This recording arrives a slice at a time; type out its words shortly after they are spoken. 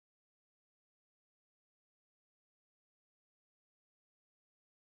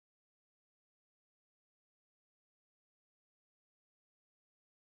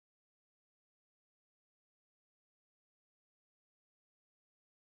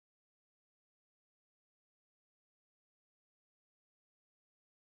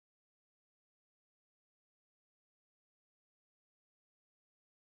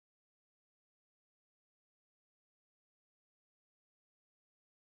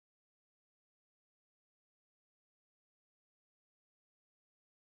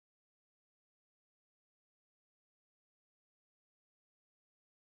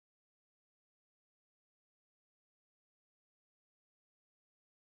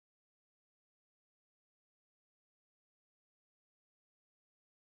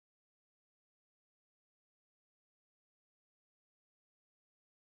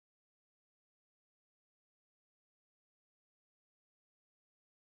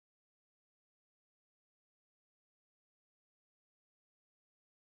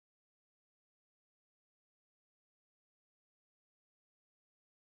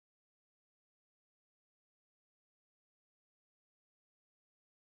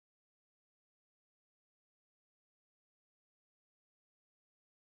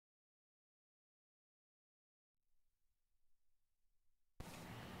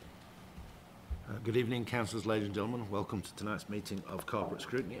Good evening, councillors, ladies and gentlemen. Welcome to tonight's meeting of Corporate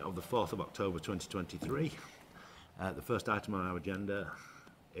Scrutiny of the 4th of October 2023. The first item on our agenda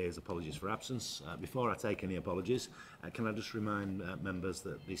is apologies for absence. Before I take any apologies, can I just remind members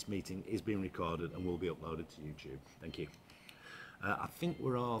that this meeting is being recorded and will be uploaded to YouTube. Thank you. I think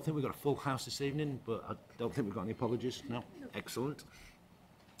we've got a full house this evening, but I don't think we've got any apologies. No? Excellent.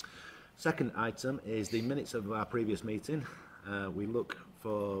 Second item is the minutes of our previous meeting. We look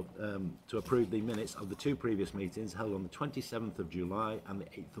to approve the minutes of the two previous meetings held on the 27th of July and the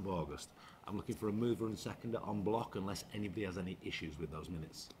 8th of August. I'm looking for a mover and seconder en bloc unless anybody has any issues with those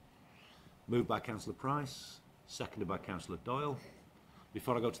minutes. Moved by Councillor Price, seconded by Councillor Doyle.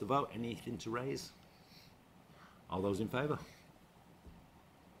 Before I go to the vote, anything to raise? All those in favour?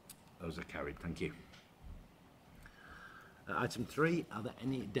 Those are carried, thank you. Item 3, are there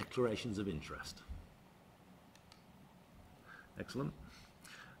any declarations of interest? Excellent.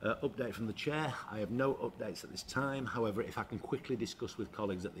 Update from the Chair. I have no updates at this time. However, if I can quickly discuss with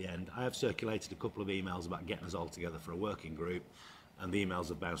colleagues at the end, I have circulated a couple of emails about getting us all together for a working group, and the emails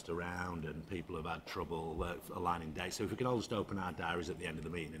have bounced around and people have had trouble aligning dates. So if we can all just open our diaries at the end of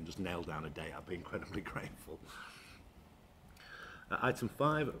the meeting and just nail down a date, I'd be incredibly grateful. Item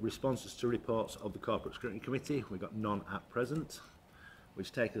 5, responses to reports of the Corporate Scrutiny Committee. We've got none at present,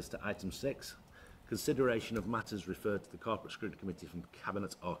 which takes us to item 6. Consideration of matters referred to the Corporate Scrutiny Committee from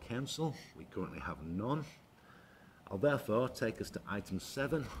Cabinet or Council. We currently have none. I'll therefore take us to item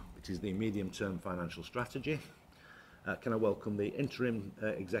 7, which is the medium-term financial strategy. Can I welcome the Interim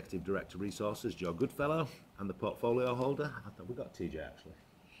Executive Director Resources, Joe Goodfellow, and the portfolio holder. I thought we got TJ actually.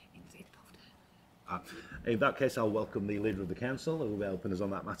 In that case, I'll welcome the Leader of the Council, who will be helping us on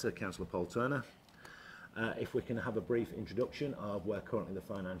that matter, Councillor Paul Turner. If we can have a brief introduction of where currently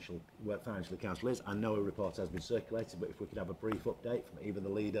where financially council is. I know a report has been circulated, but if we could have a brief update from either the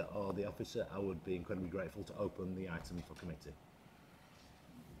leader or the officer, I would be incredibly grateful to open the item for committee.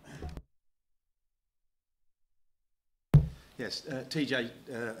 Yes, TJ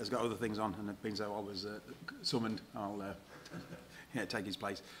has got other things on, and it means that I was summoned. I'll take his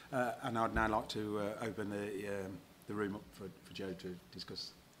place, and I'd now like to open the room up for Joe to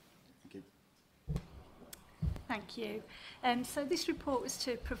discuss. Thank you. Thank you. So this report was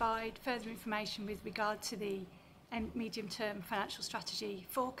to provide further information with regard to the medium-term financial strategy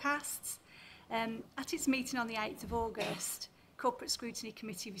forecasts. At its meeting on the 8th of August, Corporate Scrutiny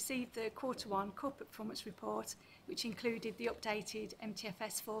Committee received the Q1 Corporate Performance Report, which included the updated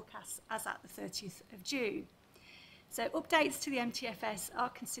MTFS forecasts as at the 30th of June. So updates to the MTFS are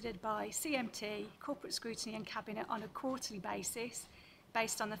considered by CMT, Corporate Scrutiny and Cabinet on a quarterly basis,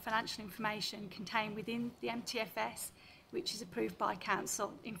 based on the financial information contained within the MTFS, which is approved by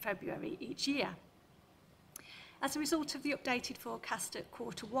Council in February each year. As a result of the updated forecast at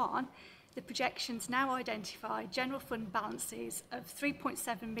Q1, the projections now identify general fund balances of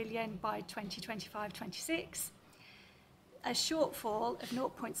 3.7 million by 2025-26, a shortfall of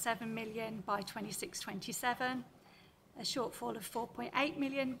 0.7 million by 26-27, a shortfall of 4.8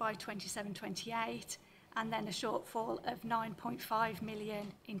 million by 27-28, and then a shortfall of 9.5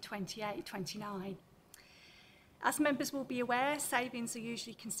 million in 28-29. As members will be aware, savings are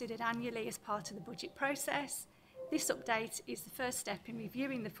usually considered annually as part of the budget process. This update is the first step in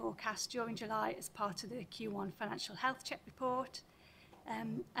reviewing the forecast during July as part of the Q1 Financial Health Check report,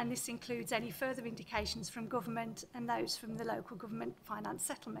 and this includes any further indications from government and those from the local government finance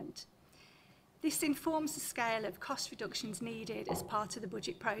settlement. This informs the scale of cost reductions needed as part of the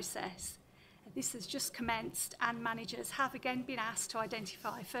budget process. This has just commenced, and managers have again been asked to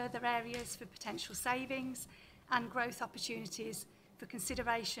identify further areas for potential savings and growth opportunities for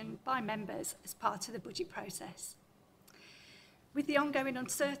consideration by members as part of the budget process. With the ongoing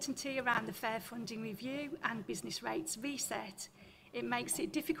uncertainty around the fair funding review and business rates reset, it makes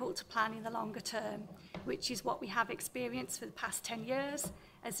it difficult to plan in the longer term, which is what we have experienced for the past 10 years,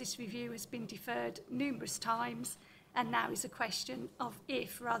 as this review has been deferred numerous times, and now is a question of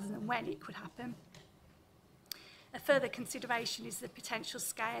if rather than when it could happen. A further consideration is the potential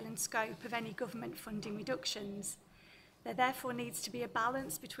scale and scope of any government funding reductions. There therefore needs to be a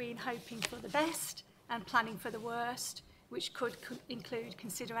balance between hoping for the best and planning for the worst, which could include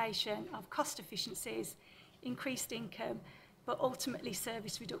consideration of cost efficiencies, increased income, but ultimately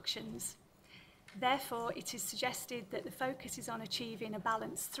service reductions. Therefore, it is suggested that the focus is on achieving a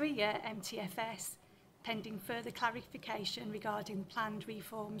balanced 3-year MTFS, pending further clarification regarding planned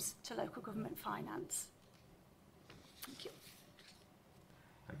reforms to local government finance. Thank you.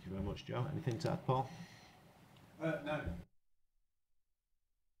 Thank you very much, Joe. Anything to add, Paul? No.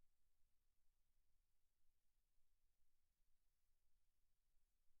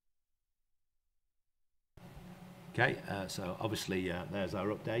 Okay, so obviously there's our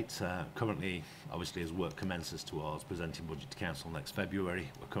update. Currently, obviously, as work commences towards presenting budget to council next February,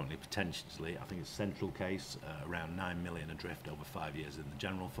 we're currently potentially, I think it's central case, around 9 million adrift over 5 years in the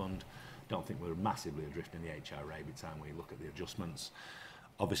general fund. Don't think we're massively adrift in the HRA by the time we look at the adjustments.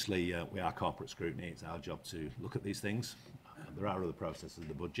 Obviously, we are corporate scrutiny. It's our job to look at these things. There are other processes in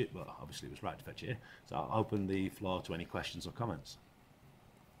the budget, but obviously it was right to fetch it here. So I'll open the floor to any questions or comments.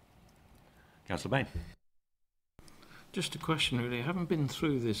 Councillor Bain. Just a question really. I haven't been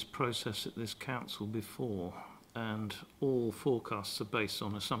through this process at this council before, and all forecasts are based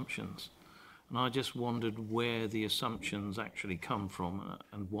on assumptions. And I just wondered where the assumptions actually come from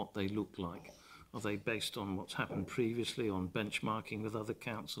and what they look like. Are they based on what's happened previously, on benchmarking with other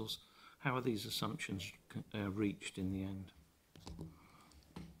councils? How are these assumptions reached in the end?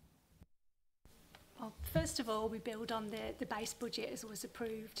 Well, first of all, we build on the base budget as was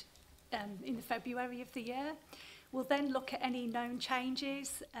approved in the February of the year. We'll then look at any known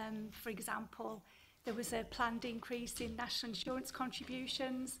changes. For example, there was a planned increase in national insurance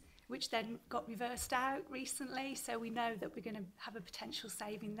contributions, which then got reversed out recently, so we know that we're going to have a potential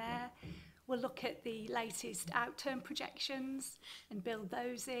saving there. We'll look at the latest outturn projections and build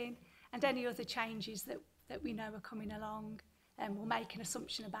those in, and any other changes that we know are coming along. And we'll make an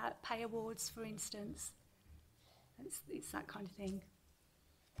assumption about pay awards, for instance. It's that kind of thing.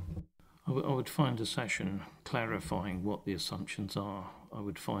 I would find a session clarifying what the assumptions are. I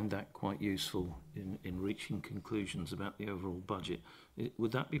would find that quite useful in reaching conclusions about the overall budget.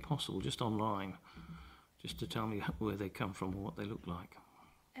 Would that be possible, just online, just to tell me where they come from or what they look like?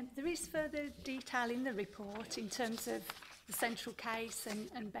 There is further detail in the report in terms of the central case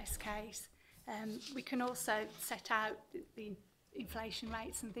and best case. We can also set out the inflation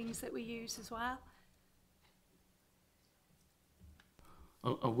rates and things that we use as well.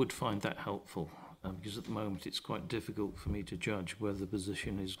 I would find that helpful, because at the moment it's quite difficult for me to judge whether the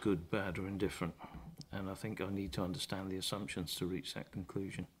position is good, bad or indifferent. And I think I need to understand the assumptions to reach that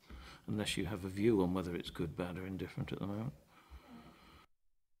conclusion, unless you have a view on whether it's good, bad or indifferent at the moment.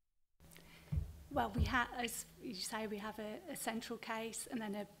 Well, we have, as you say, we have a central case and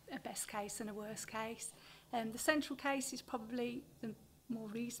then a best case and a worst case. The central case is probably the more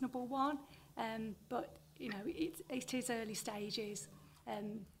reasonable one, but you know it is early stages.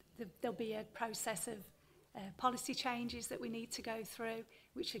 There'll be a process of policy changes that we need to go through,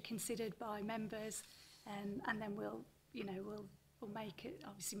 which are considered by members, and then we'll make it.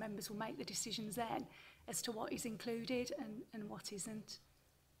 Obviously, members will make the decisions then as to what is included and what isn't.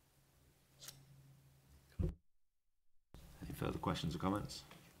 Any further questions or comments?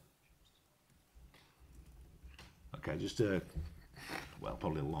 Okay, just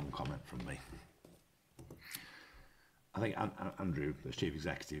probably a long comment from me. I think Andrew, as Chief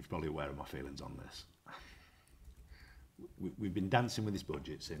Executive, is probably aware of my feelings on this. We've been dancing with this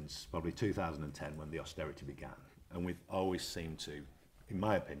budget since probably 2010 when the austerity began, and we've always seemed to, in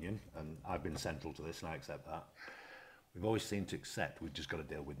my opinion, and I've been central to this and I accept that, we've always seemed to accept we've just got to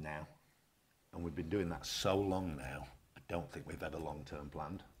deal with now. And we've been doing that so long now, I don't think we've ever long-term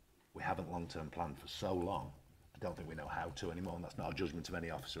planned. We haven't long-term planned for so long, I don't think we know how to anymore, and that's not a judgment of any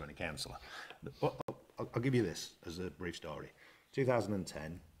officer or any councillor. I'll give you this as a brief story.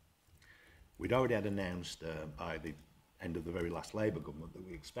 2010, we'd already had announced by the end of the very last Labour government that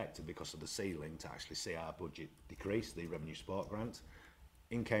we expected, because of the ceiling, to actually see our budget decrease, the revenue support grant.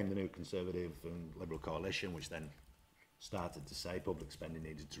 In came the new Conservative and Liberal coalition, which then started to say public spending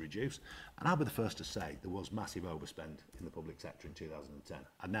needed to reduce. And I'll be the first to say there was massive overspend in the public sector in 2010.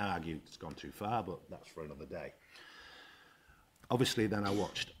 I'd now argue it's gone too far, but that's for another day. Obviously, then I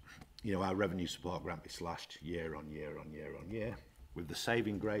watched our revenue support grant be slashed year on year on year on year, with the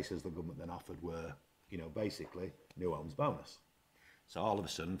saving graces the government then offered were, basically new homes bonus. So all of a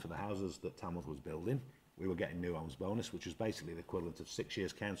sudden, for the houses that Tamworth was building, we were getting new homes bonus, which was basically the equivalent of 6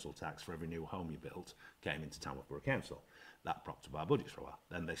 years council tax for every new home you built came into Tamworth Borough Council. That propped up our budget for a while.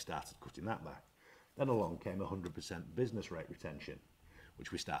 Then they started cutting that back. Then along came 100% business rate retention,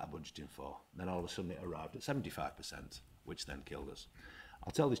 which we started budgeting for. Then all of a sudden it arrived at 75%, which then killed us.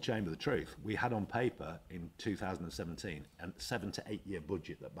 I'll tell this chamber the truth. We had on paper in 2017 a 7 to 8 year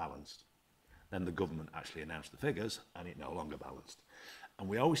budget that balanced. Then the government actually announced the figures and it no longer balanced. And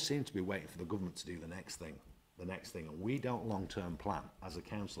we always seem to be waiting for the government to do the next thing. And we don't long-term plan as a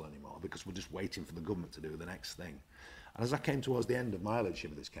council anymore, because we're just waiting for the government to do the next thing. And as I came towards the end of my leadership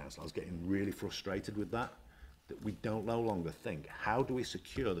of this council, I was getting really frustrated with that we don't no longer think, how do we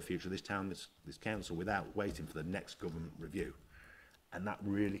secure the future of this town, this council, without waiting for the next government review? And that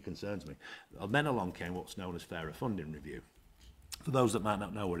really concerns me. Then along came what's known as fairer funding review. For those that might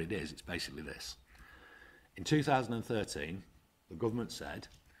not know what it is, it's basically this. In 2013, the government said,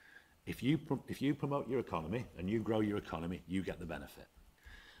 if you promote your economy and you grow your economy, you get the benefit.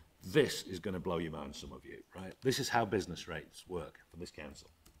 This is going to blow your mind, some of you, right? This is how business rates work for this council.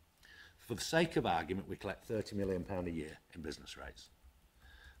 For the sake of argument, we collect £30 million a year in business rates.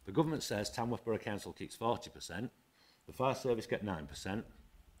 The government says Tamworth Borough Council keeps 40%, the fire service get 9%,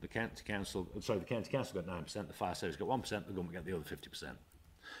 the county council got 9%, the fire service got 1%, the government get the other 50%.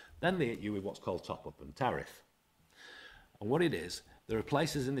 Then they hit you with what's called top-up and tariff. And what it is, there are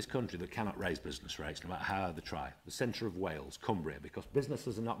places in this country that cannot raise business rates no matter how hard they try. The centre of Wales, Cumbria, because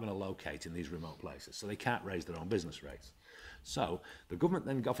businesses are not going to locate in these remote places, so they can't raise their own business rates. So the government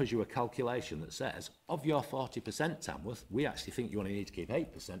then offers you a calculation that says, of your 40%, Tamworth, we actually think you only need to keep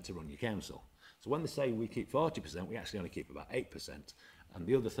 8% to run your council. So when they say we keep 40%, we actually only keep about 8%, and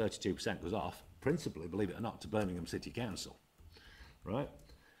the other 32% goes off, principally, believe it or not, to Birmingham City Council, right?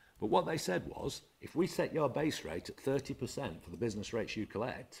 But what they said was, if we set your base rate at 30% for the business rates you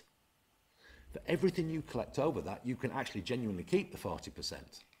collect, for everything you collect over that, you can actually genuinely keep the 40%,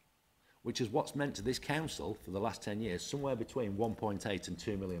 which is what's meant to this council for the last 10 years, somewhere between 1.8 and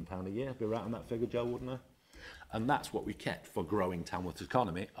 £2 million a year. Be right on that figure, Joe, wouldn't I? And that's what we kept for growing Tamworth's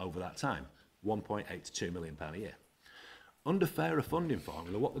economy over that time, 1.8 to £2 million a year. Under fairer funding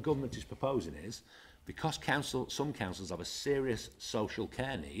formula, what the government is proposing is, because some councils have a serious social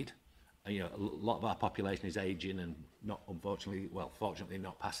care need, and, you know, a lot of our population is ageing and not, fortunately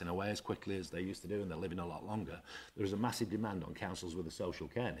not passing away as quickly as they used to do, and they're living a lot longer. There is a massive demand on councils with a social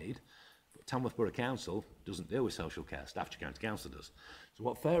care need, but Tamworth Borough Council doesn't deal with social care, Staffordshire County Council does. So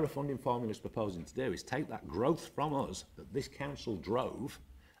what fairer funding formula is proposing to do is take that growth from us that this council drove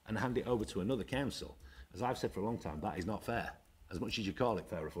and hand it over to another council. As I've said for a long time, that is not fair. As much as you call it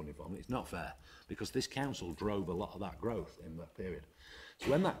fairer funding formula, it's not fair, because this council drove a lot of that growth in that period. So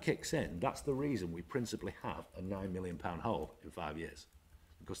when that kicks in, that's the reason we principally have a £9 million hole in 5 years.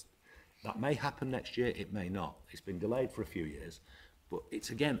 Because that may happen next year, it may not. It's been delayed for a few years, but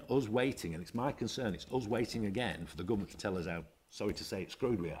it's again us waiting, and it's my concern, it's us waiting again for the government to tell us how, sorry to say it,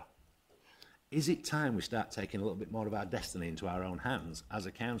 screwed we are. Is it time we start taking a little bit more of our destiny into our own hands as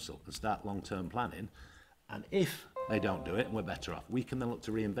a council and start long-term planning? And if they don't do it and we're better off, we can then look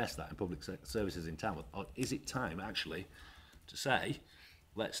to reinvest that in public services in Tamworth. Or is it time actually to say,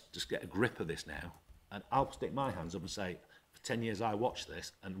 let's just get a grip of this now, and I'll stick my hands up and say, for 10 years I watched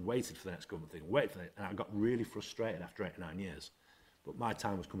this and waited for the next government thing, waited for it, and I got really frustrated after 8 or 9 years. But my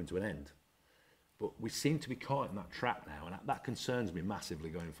time was coming to an end. But we seem to be caught in that trap now, and that concerns me massively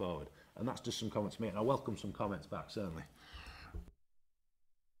going forward. And that's just some comments from me, and I welcome some comments back, certainly.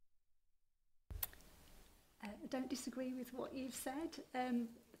 I don't disagree with what you've said.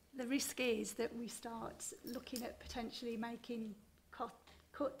 The risk is that we start looking at potentially making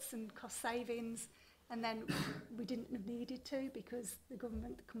cuts and cost savings, and then we didn't have needed to, because the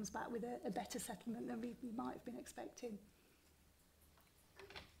government comes back with a better settlement than we might have been expecting.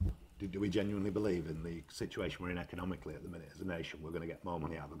 Do we genuinely believe in the situation we're in economically at the minute as a nation, we're going to get more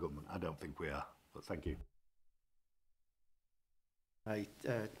money out of the government? I don't think we are, but thank you.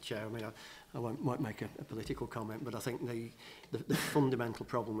 Chair, I mean, I won't make a political comment, but I think the fundamental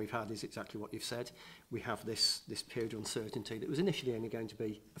problem we've had is exactly what you've said. We have this period of uncertainty that was initially only going to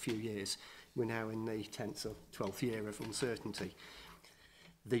be a few years. We're now in the 10th or 12th year of uncertainty.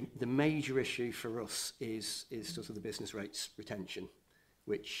 The major issue for us is sort of the business rates retention,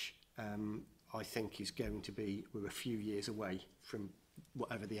 which I think is going to be, we're a few years away from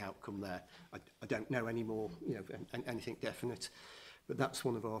whatever the outcome there. I don't know any more, you know, anything definite. But that's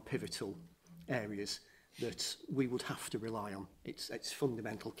one of our pivotal areas that we would have to rely on. It's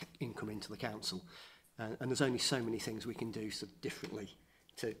fundamental income into the council. And there's only so many things we can do sort of differently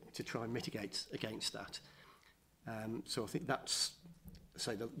to try and mitigate against that. So I think that's,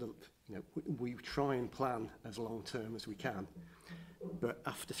 so you know, we try and plan as long term as we can. But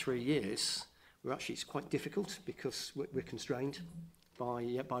after 3 years, it's quite difficult, because we're constrained by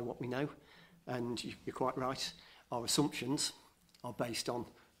what we know. And you're quite right, our assumptions are based on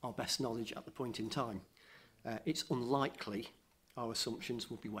our best knowledge at the point in time. It's unlikely our assumptions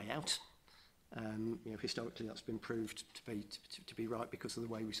will be way out. You know, historically that's been proved to be right because of the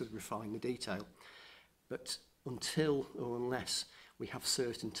way we sort of refine the detail. But until or unless we have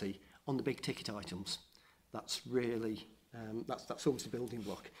certainty on the big ticket items, that's really that's almost a building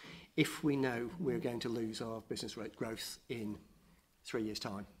block. If we know we're going to lose our business rate growth in 3 years'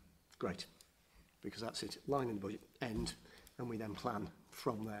 time, great, because that's it, line in the budget, end. And we then plan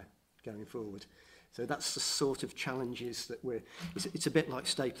from there going forward. So that's the sort of challenges that it's a bit like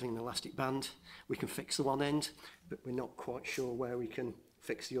stapling an elastic band. We can fix the one end, but we're not quite sure where we can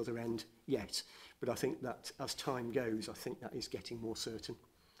fix the other end yet. But I think that as time goes, I think that is getting more certain.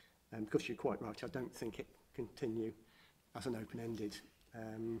 Because you're quite right, I don't think it can continue as an open-ended,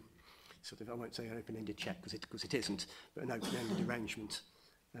 sort of, I won't say an open-ended check because it isn't, but an open-ended arrangement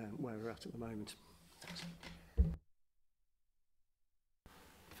where we're at the moment. Thanks.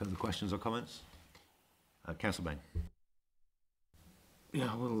 Further questions or comments? Councillor Bain. Yeah,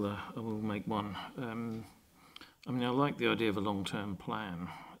 I will make one. I mean, I like the idea of a long-term plan,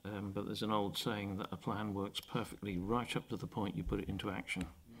 but there's an old saying that a plan works perfectly right up to the point you put it into action.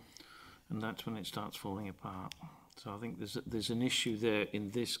 And that's when it starts falling apart. So I think there's an issue there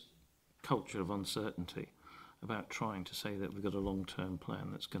in this culture of uncertainty about trying to say that we've got a long-term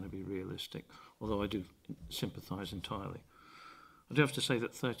plan that's going to be realistic, although I do sympathise entirely. I do have to say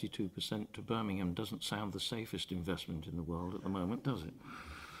that 32% to Birmingham doesn't sound the safest investment in the world at the moment, does it?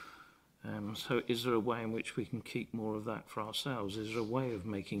 So is there a way in which we can keep more of that for ourselves? Is there a way of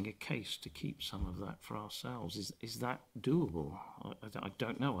making a case to keep some of that for ourselves? Is that doable? I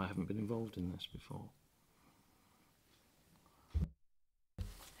don't know. I haven't been involved in this before.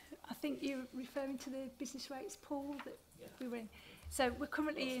 I think you're referring to the business rates pool that we were in. So we're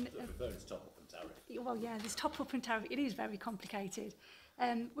currently in... There's top-up and tariff. Well, yeah, there's top-up and tariff. It is very complicated.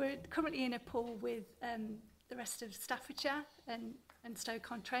 We're currently in a pool with the rest of Staffordshire and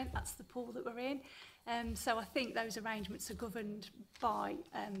Stoke-on-Trent. That's the pool that we're in. So I think those arrangements are governed by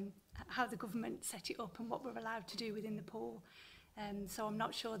how the government set it up and what we're allowed to do within the pool. So I'm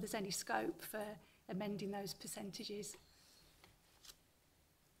not sure there's any scope for amending those percentages.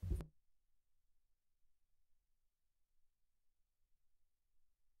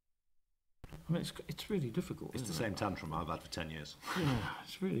 I mean, it's really difficult, It's the same tantrum I've had for 10 years. Yeah,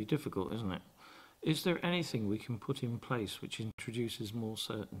 it's really difficult, isn't it? Is there anything we can put in place which introduces more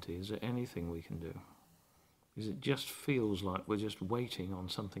certainty? Is there anything we can do? Because it just feels like we're just waiting on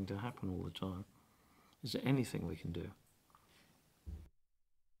something to happen all the time. Is there anything we can do?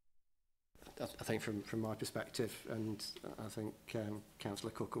 I think from my perspective, and I think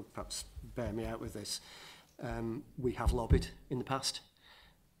Councillor Cook will perhaps bear me out with this, we have lobbied in the past.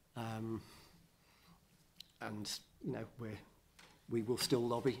 And you know we will still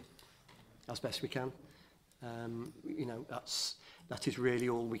lobby as best we can. You know that is really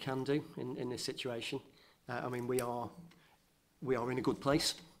all we can do in this situation. I mean we are in a good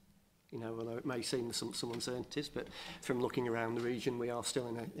place. You know, although it may seem there's some uncertainties, but from looking around the region, we are still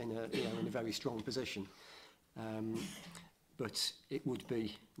in a very strong position. But it would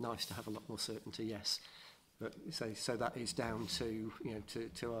be nice to have a lot more certainty, yes. But so that is down to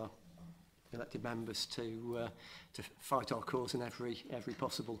to our elected members to fight our cause in every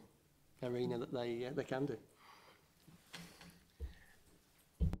possible arena that they can do.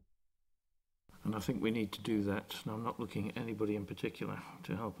 And I think we need to do that. And I'm not looking at anybody in particular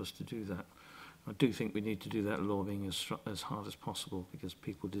to help us to do that. I do think we need to do that lobbying as hard as possible because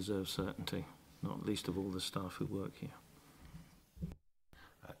people deserve certainty, not least of all the staff who work here.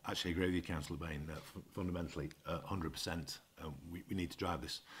 I actually agree with you, Councillor Bain. Fundamentally, 100%, we need to drive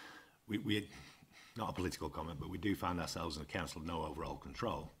this. We not a political comment, but we do find ourselves in a council of no overall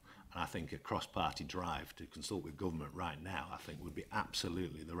control. And I think a cross-party drive to consult with government right now, I think would be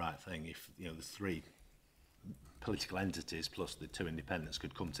absolutely the right thing if the three political entities plus the two independents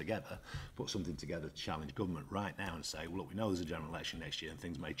could come together, put something together to challenge government right now and say, well, look, we know there's a general election next year and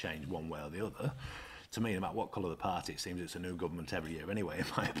things may change one way or the other. To me, no matter what colour the party, it seems it's a new government every year anyway, in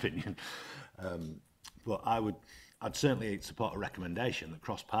my opinion. But I'd certainly support a recommendation that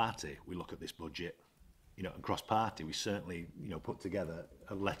cross-party, we look at this budget, and cross-party, we certainly, put together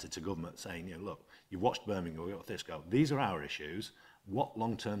a letter to government saying, look, you've watched Birmingham, we've got this go. These are our issues. What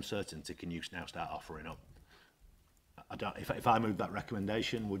long-term certainty can you now start offering up? If I move that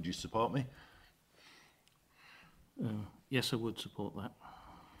recommendation, would you support me? Yes, I would support that.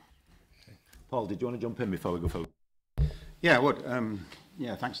 Okay. Paul, did you want to jump in before we go forward? Yeah, I would.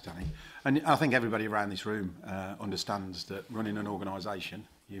 Yeah, thanks, Danny. And I think everybody around this room understands that running an organisation,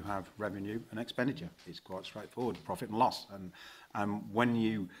 you have revenue and expenditure. It's quite straightforward, profit and loss. And when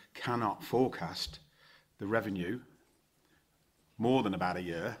you cannot forecast the revenue more than about a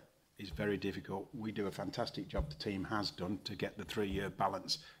year, it's very difficult. We do a fantastic job, the team has done, to get the 3-year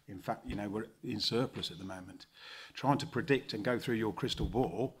balance. In fact, we're in surplus at the moment. Trying to predict and go through your crystal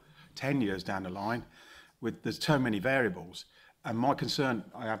ball 10 years down the line, there's so many variables. And my concern,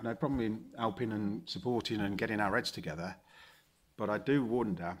 I have no problem in helping and supporting and getting our heads together, but I do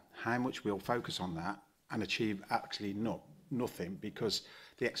wonder how much we'll focus on that and achieve actually nothing, because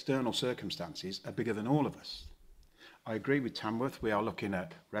the external circumstances are bigger than all of us. I agree with Tamworth. We are looking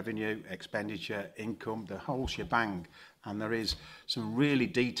at revenue, expenditure, income, the whole shebang, and there is some really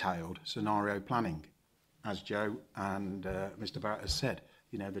detailed scenario planning, as Joe and Mr. Barrett has said.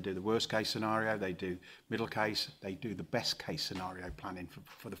 You know, they do the worst case scenario, they do middle case, they do the best case scenario planning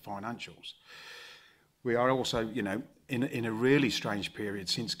for the financials. We are also, you know, in a really strange period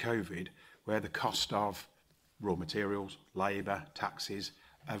since COVID, where the cost of raw materials, labour, taxes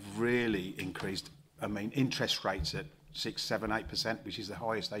have really increased. I mean, interest rates at 6, 7, 8%, which is the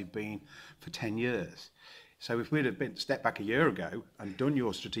highest they've been for 10 years. So if we'd have been stepped back a year ago and done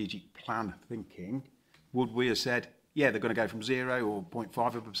your strategic plan thinking, would we have said, yeah, they're going to go from 0 or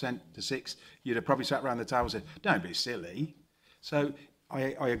 0.5% to 6? You'd have probably sat around the table and said, don't be silly. So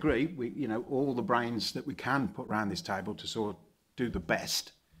I agree. We, you know, all the brains that we can put around this table to sort of do the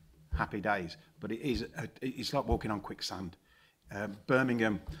best. Happy days. But it's like walking on quicksand.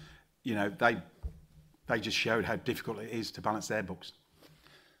 Birmingham, you know, they just showed how difficult it is to balance their books.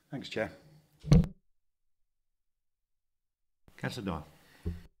 Thanks, Chair. Councillor Doyle.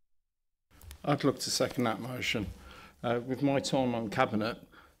 I'd look to second that motion. With my time on Cabinet,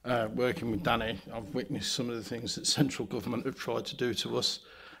 working with Danny, I've witnessed some of the things that central government have tried to do to us.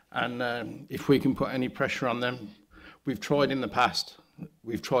 And if we can put any pressure on them, we've tried in the past.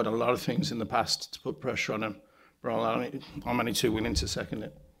 We've tried a lot of things in the past to put pressure on them. But I'm only too willing to second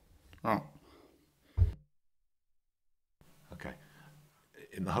it. All right. Okay.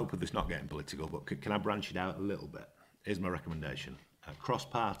 In the hope of this not getting political, but can I branch it out a little bit? Here's my recommendation.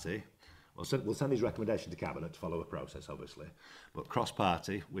 Cross-party, we'll send these recommendations to Cabinet to follow a process, obviously. But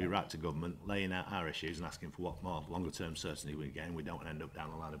cross-party, we write to government, laying out our issues and asking for what more longer-term certainty we gain. We don't end up down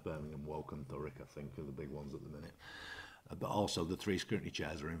the line of Birmingham, Woking, Thurrock, I think, are the big ones at the minute. But also the 3 scrutiny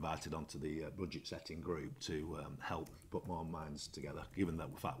chairs are invited onto the budget setting group to help put more minds together, given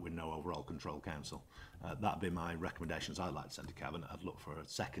that the fact we're no overall control council. That'd be my recommendations I'd like to send to Cabinet. I'd look for a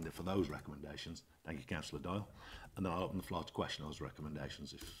seconder for those recommendations. Thank you, Councillor Doyle. And then I'll open the floor to question those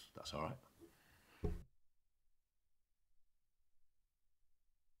recommendations, if that's all right.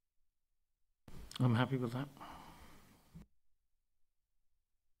 I'm happy with that.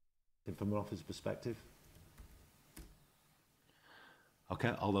 From an officer's perspective?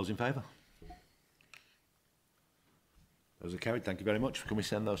 Okay, all those in favour? Those are carried. Thank you very much. Can we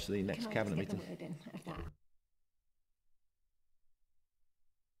send those to the next Cabinet meeting? The word in of that?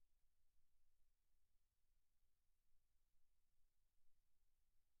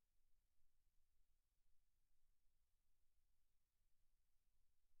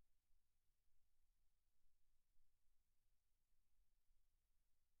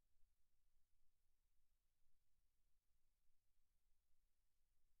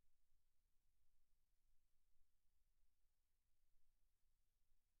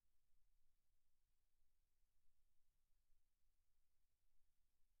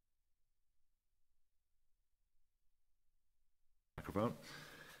 Microphone.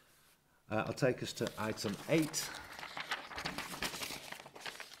 I'll take us to item 8.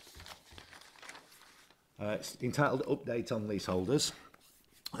 It's entitled Update on Leaseholders.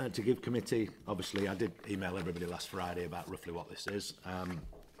 To give committee, obviously I did email everybody last Friday about roughly what this is.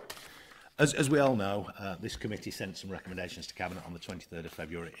 As we all know, this committee sent some recommendations to Cabinet on the 23rd of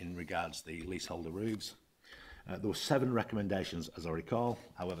February in regards to the leaseholder roofs. There were 7 recommendations, as I recall.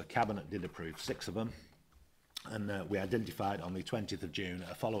 However, Cabinet did approve 6 of them. And we identified on the 20th of June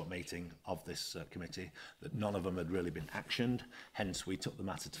a follow-up meeting of this committee that none of them had really been actioned. Hence, we took the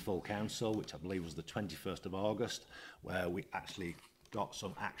matter to full council, which I believe was the 21st of August, where we actually got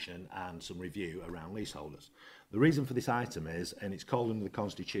some action and some review around leaseholders. The reason for this item is, and it's called under the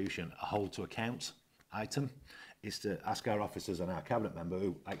Constitution, a hold to account item, is to ask our officers and our Cabinet member,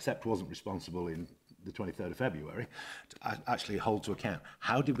 who I accept wasn't responsible in the 23rd of February, to actually hold to account.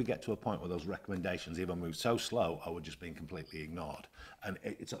 How did we get to a point where those recommendations either moved so slow or were just being completely ignored? And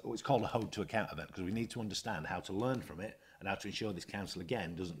it's called a hold to account event, because we need to understand how to learn from it and how to ensure this council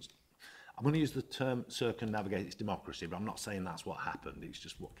again doesn't... I'm going to use the term circumnavigate its democracy, but I'm not saying that's what happened. It's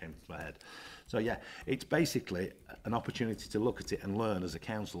just what came to my head. So yeah, it's basically an opportunity to look at it and learn as a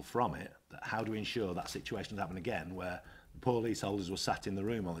council from it, that how do we ensure that situation doesn't happen again, where the poor leaseholders were sat in the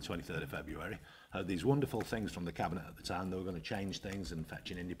room on the 23rd of February, heard these wonderful things from the Cabinet at the time, they were going to change things and fetch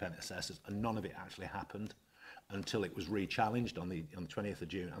in independent assessors, and none of it actually happened until it was re-challenged on the 20th of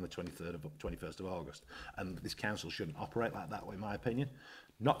June and the 21st of August. And this council shouldn't operate like that, in my opinion.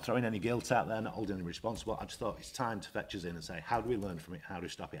 Not throwing any guilt out there, not holding any responsible. I just thought it's time to fetch us in and say, how do we learn from it? How do we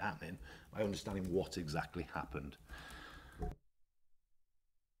stop it happening? By understanding what exactly happened.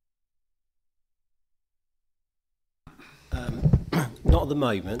 Not at the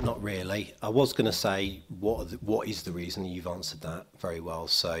moment, not really. I was going to say what is the reason. You've answered that very well.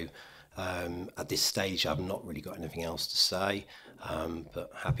 So at this stage, I've not really got anything else to say,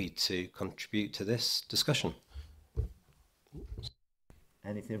 but happy to contribute to this discussion.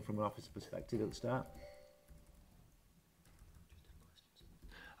 Anything from an officer perspective at the start?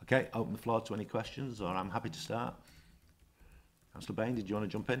 Okay, open the floor to any questions, or I'm happy to start. Councillor Bain, did you want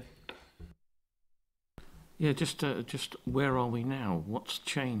to jump in? Yeah, just where are we now? What's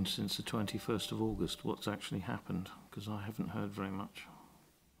changed since the 21st of August? What's actually happened? Because I haven't heard very much.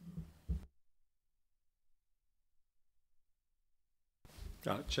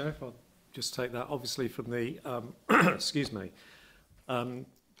 Chair, if I'll just take that, obviously from the, excuse me,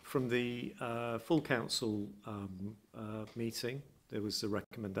 from the full council meeting, there was a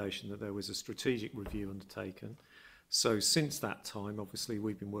recommendation that there was a strategic review undertaken. So since that time, obviously,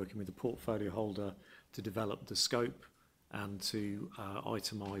 we've been working with the portfolio holder to develop the scope and to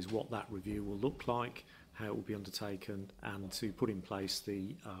itemise what that review will look like, how it will be undertaken, and to put in place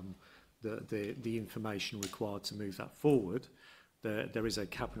the information required to move that forward. There is a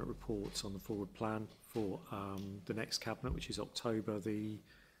cabinet report on the forward plan for the next cabinet, which is October the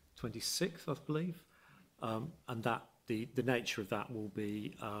 26th, I believe, and that the nature of that will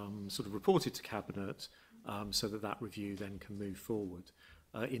be sort of reported to cabinet so that review then can move forward.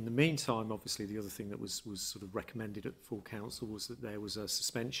 In the meantime, obviously, the other thing that was sort of recommended at full council was that there was a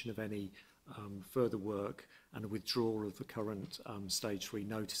suspension of any further work and a withdrawal of the current stage 3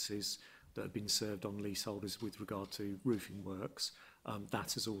 notices that have been served on leaseholders with regard to roofing works.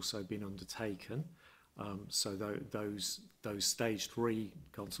 That has also been undertaken. So those stage 3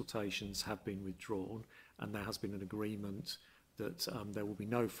 consultations have been withdrawn, and there has been an agreement that there will be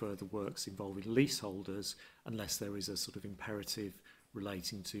no further works involving leaseholders unless there is a sort of imperative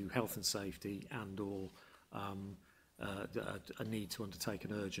relating to health and safety and or a need to undertake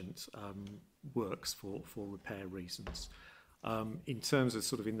an urgent works for repair reasons. In terms of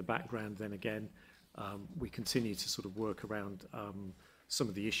sort of in the background, then again, we continue to sort of work around some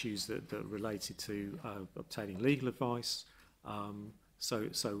of the issues that are related to obtaining legal advice.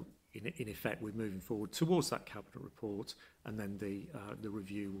 So in effect, we're moving forward towards that cabinet report, and then the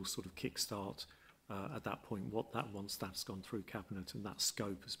review will sort of kickstart at that point once that's gone through cabinet and that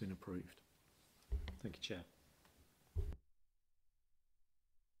scope has been approved. Thank you, Chair.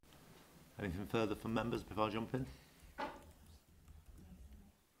 Anything further from members before I jump in?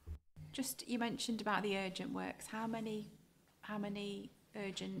 Just, you mentioned about the urgent works. How many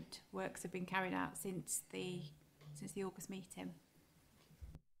urgent works have been carried out since the August meeting?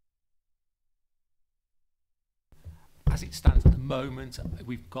 As it stands at the moment,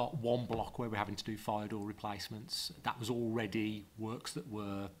 we've got one block where we're having to do fire door replacements. That was already works that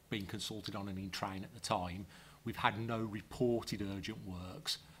were being consulted on and in train at the time. We've had no reported urgent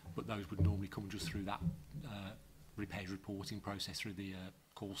works, but those would normally come just through that repairs reporting process through the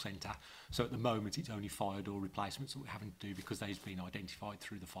call centre. So at the moment, it's only fire door replacements that we're having to do because they've been identified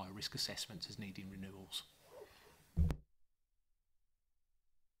through the fire risk assessments as needing renewals.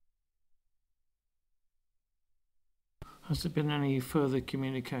 Has there been any further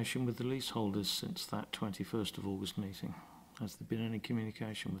communication with the leaseholders since that 21st of August meeting? Has there been any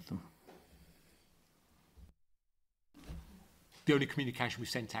communication with them? The only communication we've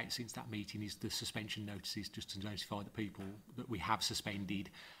sent out since that meeting is the suspension notices, just to notify the people that we have suspended,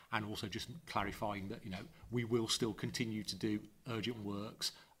 and also just clarifying that, you know, we will still continue to do urgent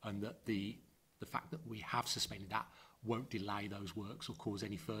works, and that the fact that we have suspended that won't delay those works or cause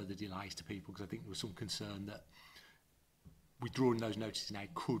any further delays to people, because I think there was some concern that withdrawing those notices now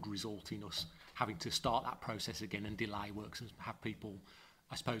could result in us having to start that process again and delay works and have people,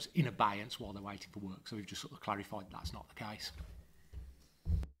 I suppose, in abeyance while they're waiting for work. So we've just sort of clarified that's not the case.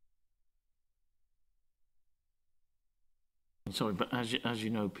 Sorry, but as you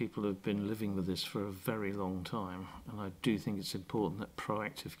know, people have been living with this for a very long time, and I do think it's important that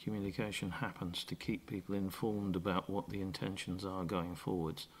proactive communication happens to keep people informed about what the intentions are going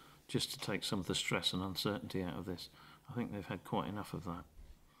forwards, just to take some of the stress and uncertainty out of this. I think they've had quite enough of that.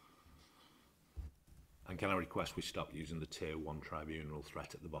 And can I request we stop using the Tier 1 tribunal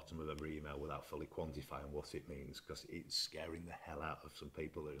threat at the bottom of every email without fully quantifying what it means, because it's scaring the hell out of some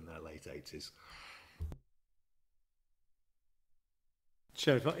people who are in their late 80s.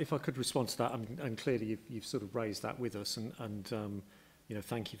 Chair, if I could respond to that, and clearly you've sort of raised that with us, and you know,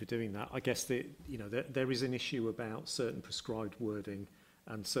 thank you for doing that. I guess that, you know, there is an issue about certain prescribed wording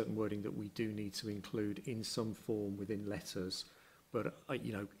and certain wording that we do need to include in some form within letters. But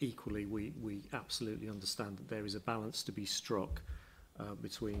you know, equally, we absolutely understand that there is a balance to be struck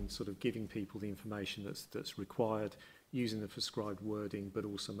between sort of giving people the information that's required, using the prescribed wording, but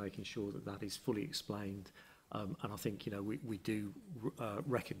also making sure that that is fully explained. And I think, you know, we do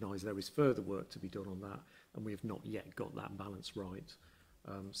recognise there is further work to be done on that, and we have not yet got that balance right.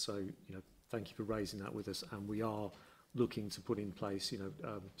 So, you know, thank you for raising that with us, and we are looking to put in place, you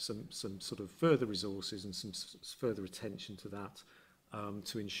know, some sort of further resources and some further attention to that,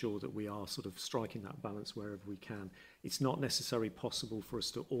 to ensure that we are sort of striking that balance wherever we can. It's not necessarily possible for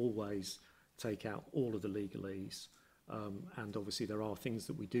us to always take out all of the legalese, and obviously there are things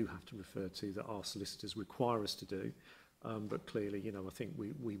that we do have to refer to that our solicitors require us to do, but clearly, you know, I think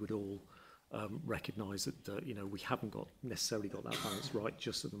we would all recognise that, you know, we haven't necessarily got that balance right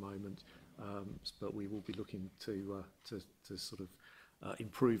just at the moment, but we will be looking to sort of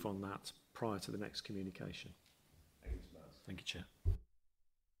improve on that prior to the next communication. Thank you, Chair.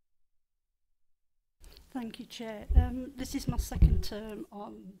 Thank you, Chair. This is my second term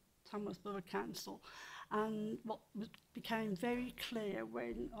on Tamworth Borough Council, and what became very clear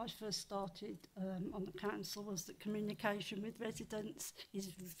when I first started on the council was that communication with residents is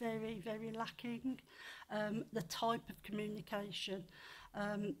very, very lacking. The type of communication.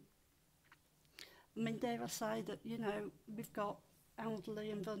 I mean, dare I say that, you know, we've got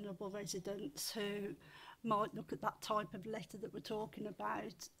elderly and vulnerable residents who might look at that type of letter that we're talking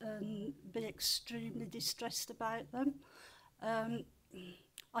about and be extremely distressed about them.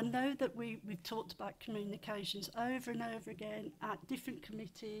 I know that we've talked about communications over and over again at different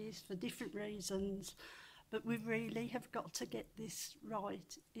committees for different reasons, but we really have got to get this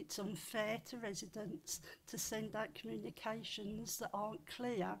right. It's unfair to residents to send out communications that aren't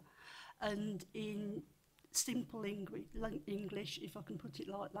clear and in simple English, if I can put it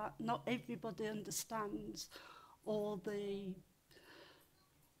like that. Not everybody understands all the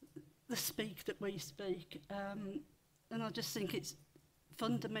speak that we speak, and I just think it's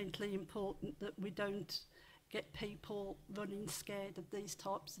fundamentally important that we don't get people running scared of these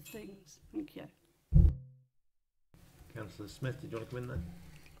types of things. Thank you. Councillor Smith, did you want to come in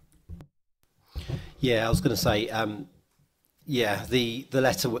there? Yeah, I was going to say, yeah, the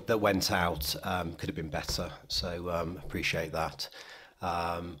letter that went out could have been better, so appreciate that.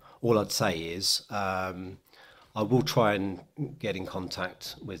 All I'd say is I will try and get in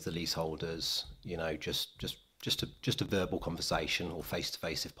contact with the leaseholders, you know, just a verbal conversation or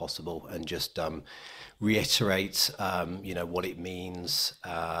face-to-face if possible, and just reiterate, you know, what it means,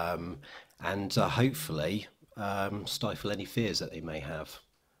 and hopefully stifle any fears that they may have,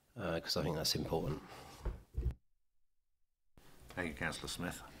 because I think that's important. Thank you, Councillor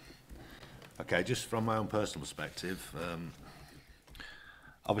Smith. Okay, just from my own personal perspective,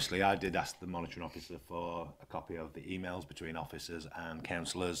 obviously I did ask the monitoring officer for a copy of the emails between officers and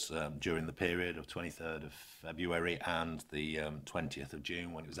councillors during the period of 23rd of February and the 20th of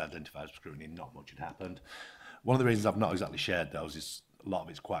June, when it was identified as scrutiny. Not much had happened. One of the reasons I've not exactly shared those is a lot of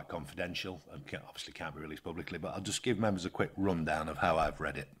it's quite confidential and obviously can't be released publicly, but I'll just give members a quick rundown of how I've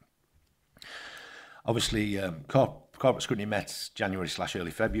read it. Obviously, Corporate Scrutiny met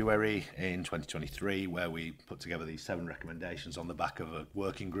January/early February in 2023, where we put together these 7 recommendations on the back of a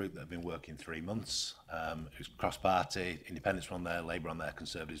working group that have been working 3 months. It was cross-party, Independents were on there, Labour on there,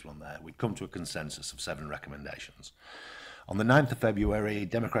 Conservatives were on there. We'd come to a consensus of 7 recommendations. On the 9th of February,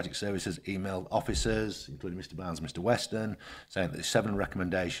 Democratic Services emailed officers, including Mr Barnes and Mr Weston, saying that the 7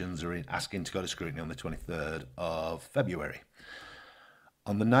 recommendations are asking to go to scrutiny on the 23rd of February.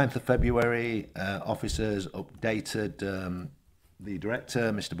 On the 9th of February, officers updated the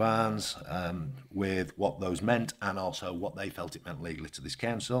director, Mr Barnes, with what those meant and also what they felt it meant legally to this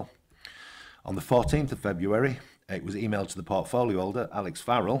council. On the 14th of February, it was emailed to the portfolio holder, Alex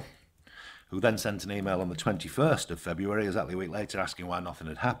Farrell, who then sent an email on the 21st of February, exactly a week later, asking why nothing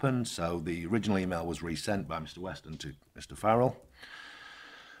had happened. So the original email was resent by Mr Weston to Mr Farrell.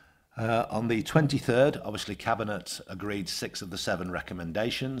 On the 23rd, obviously Cabinet agreed 6 of the 7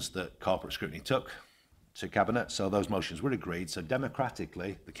 recommendations that Corporate Scrutiny took to Cabinet, so those motions were agreed. So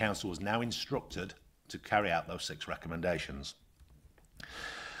democratically, the Council was now instructed to carry out those 6 recommendations.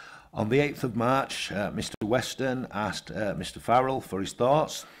 On the 8th of March, Mr Weston asked Mr Farrell for his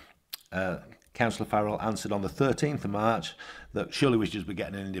thoughts. Councillor Farrell answered on the 13th of March that surely we should be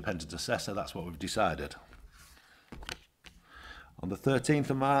getting an independent assessor, that's what we've decided. On the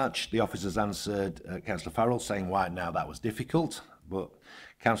 13th of March, the officers answered Councillor Farrell saying why now that was difficult, but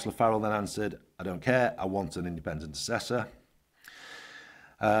Councillor Farrell then answered, I don't care, I want an independent assessor.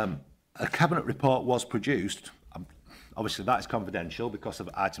 A Cabinet report was produced. Obviously that is confidential because of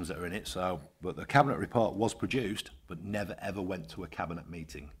items that are in it, but the Cabinet report was produced but never ever went to a Cabinet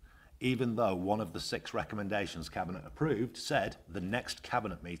meeting, even though one of the 6 recommendations Cabinet approved said the next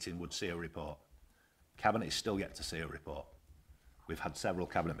Cabinet meeting would see a report. Cabinet is still yet to see a report. We've had several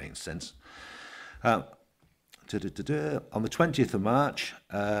Cabinet meetings since. On the 20th of March,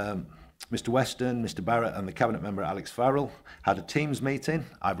 Mr Weston, Mr Barrett and the Cabinet member Alex Farrell had a Teams meeting.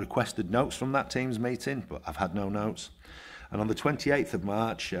 I've requested notes from that Teams meeting, but I've had no notes. And on the 28th of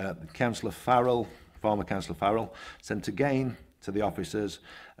March, Councillor Farrell, former Councillor Farrell, sent again to the officers,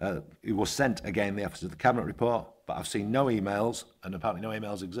 it was sent again the officers of the Cabinet report, but I've seen no emails, and apparently no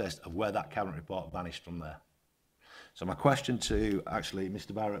emails exist, of where that Cabinet report vanished from there. So my question to actually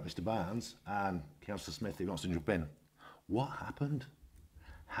Mr Barrett, Mr Barnes and Councillor Smith, who wants to jump in, what happened?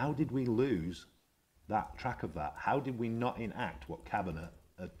 How did we lose that track of that? How did we not enact what Cabinet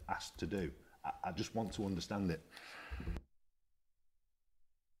had asked to do? I just want to understand it.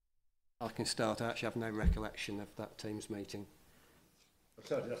 I can start. I actually have no recollection of that Teams meeting.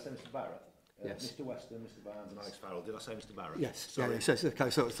 Sorry, did I say Mr Barrett? Yes. Mr Weston, Mr Barnes and Alex Farrell. Did I say Mr Barrett? Yes. Sorry. Yeah, so, okay,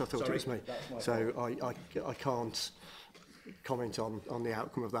 so I thought it was me. So fault. I can't comment on the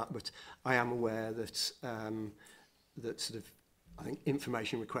outcome of that, but I am aware that that sort of, I think,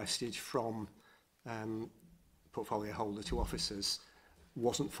 information requested from portfolio holder to officers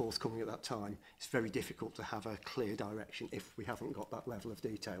wasn't forthcoming at that time. It's very difficult to have a clear direction if we haven't got that level of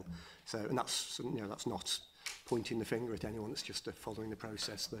detail. So, and that's, you know, that's not pointing the finger at anyone. It's just following the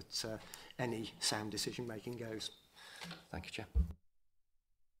process that any sound decision making goes. Thank you, Chair.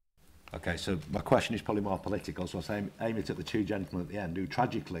 Okay, so my question is probably more political, so I'll aim it at the two gentlemen at the end, who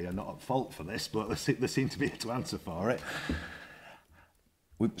tragically are not at fault for this, but they seem to be able to answer for it.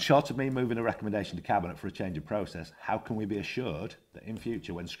 Short of me moving a recommendation to Cabinet for a change of process, how can we be assured that in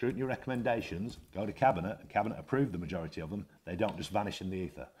future, when scrutiny recommendations go to Cabinet and Cabinet approve the majority of them, they don't just vanish in the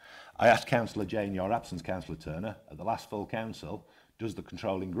ether? I asked Councillor Jay in your absence, Councillor Turner, at the last full council, does the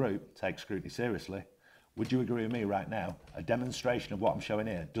controlling group take scrutiny seriously? Would you agree with me right now? A demonstration of what I'm showing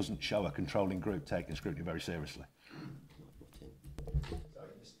here doesn't show a controlling group taking scrutiny very seriously. Sorry,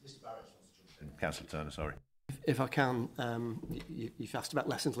 Mr. Barrett wants to jump in. Councillor Turner, sorry. If I can, you've asked about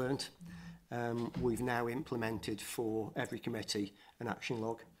lessons learned. We've now implemented for every committee an action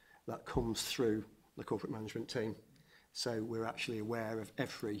log that comes through the corporate management team. So we're actually aware of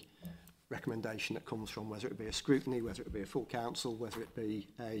every recommendation that comes from, whether it be a scrutiny, whether it be a full council, whether it be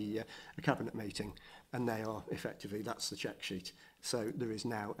a cabinet meeting, and they are effectively, that's the check sheet. So there is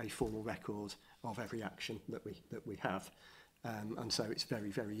now a formal record of every action that we have, and so it's very,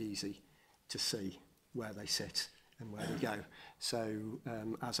 very easy to see where they sit and where they go. So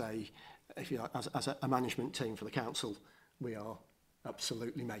as a management team for the council, we are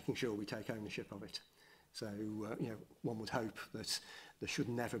absolutely making sure we take ownership of it. So you know, one would hope that there should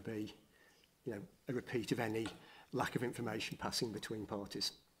never be, you know, a repeat of any lack of information passing between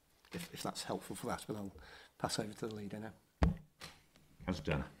parties, if that's helpful for that. But I'll pass over to the leader now. Councillor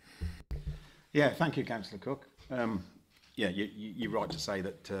Turner. Yeah, thank you, Councillor Cook. Yeah, you're right to say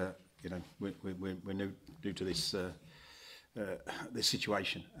that you know, we're new to this this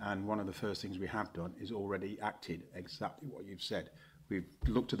situation, and one of the first things we have done is already acted exactly what you've said. We've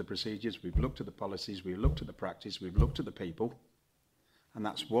looked at the procedures, we've looked at the policies, we've looked at the practice, we've looked at the people, and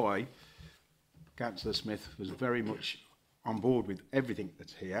that's why Councillor Smith was very much on board with everything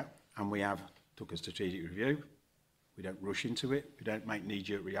that's here, and we have took a strategic review. We don't rush into it, we don't make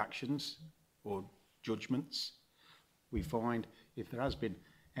knee-jerk reactions or judgments. We find if there has been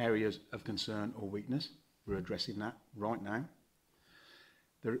areas of concern or weakness, we're addressing that right now.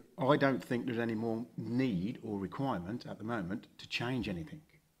 I don't think there's any more need or requirement at the moment to change anything.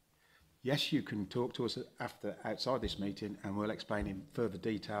 Yes, you can talk to us after outside this meeting and we'll explain in further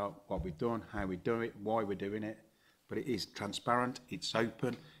detail what we've done, how we do it, why we're doing it, but it is transparent, it's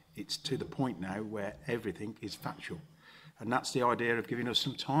open, it's to the point now where everything is factual. And that's the idea of giving us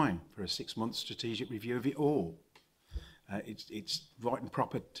some time for a 6-month strategic review of it all. It's right and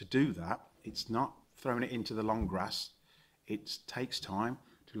proper to do that. It's not throwing it into the long grass. It takes time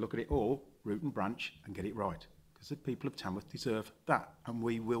to look at it all, root and branch, and get it right. Because the people of Tamworth deserve that, and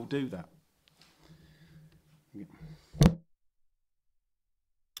we will do that.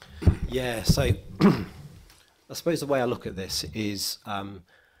 Yeah, so I suppose the way I look at this is,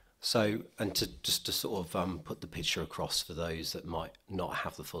 just to sort of put the picture across for those that might not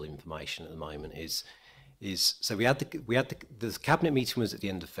have the full information at the moment is so we had the cabinet meeting was at the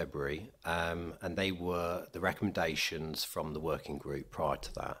end of February, and they were the recommendations from the working group prior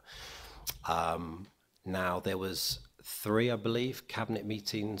to that. Now there was 3, I believe, cabinet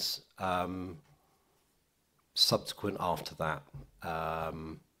meetings subsequent after that,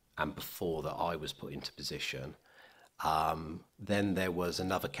 and before that I was put into position. Then there was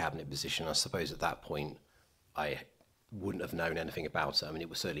another cabinet position. I suppose at that point I wouldn't have known anything about it. I mean,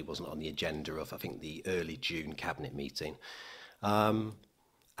 it certainly wasn't on the agenda of, I think, the early June cabinet meeting. And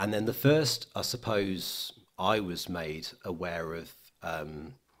then the first, I suppose, I was made aware of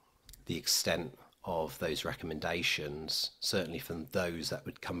the extent of those recommendations, certainly from those that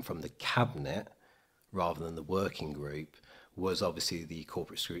would come from the cabinet rather than the working group, was obviously the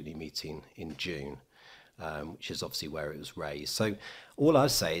corporate scrutiny meeting in June, which is obviously where it was raised. So all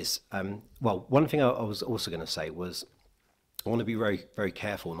I'd say is, well, one thing I was also going to say was, I want to be very, very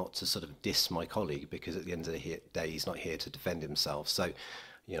careful not to sort of diss my colleague, because at the end of the day, he's not here to defend himself. So,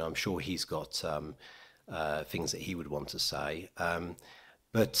 you know, I'm sure he's got things that he would want to say.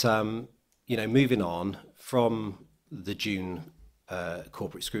 But you know, moving on from the June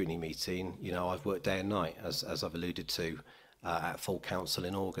corporate scrutiny meeting, you know, I've worked day and night, as I've alluded to, at full council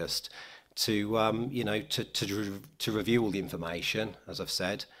in August, to you know, to review all the information, as I've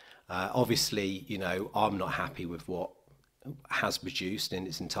said. Obviously, you know, I'm not happy with what has produced in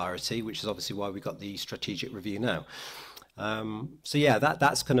its entirety, which is obviously why we got the strategic review now. So yeah,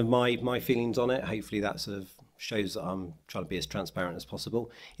 that's kind of my feelings on it. Hopefully that sort of shows that I'm trying to be as transparent as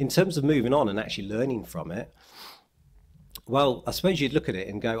possible. In terms of moving on and actually learning from it, well, I suppose you'd look at it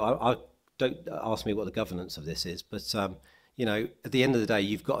and go, I don't ask me what the governance of this is, but you know, at the end of the day,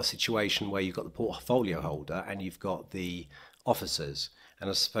 you've got a situation where you've got the portfolio holder and you've got the officers. And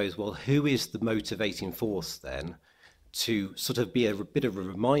I suppose, well, who is the motivating force then to sort of be a bit of a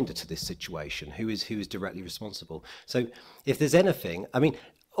reminder to this situation? Who is directly responsible? So if there's anything, I mean,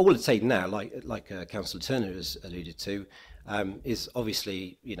 all I'd say now, like Councillor Turner has alluded to, is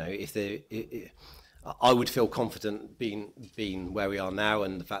obviously, you know, if I would feel confident being where we are now,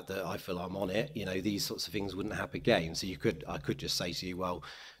 and the fact that I feel I'm on it, you know, these sorts of things wouldn't happen again. So I could just say to you, well,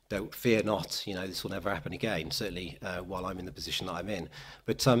 don't fear not, you know, this will never happen again, certainly while I'm in the position that I'm in.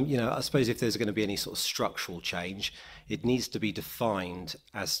 But, you know, I suppose if there's going to be any sort of structural change, it needs to be defined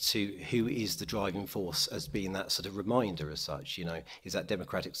as to who is the driving force as being that sort of reminder as such. You know, is that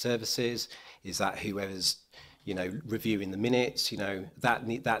Democratic Services? Is that whoever's, you know, reviewing the minutes? You know,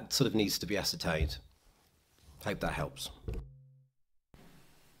 that sort of needs to be ascertained. Hope that helps.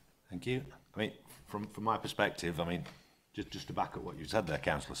 Thank you. I mean, from my perspective, I mean, just to back up what you said there,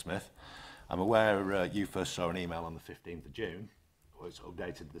 Councillor Smith, I'm aware you first saw an email on the 15th of June, which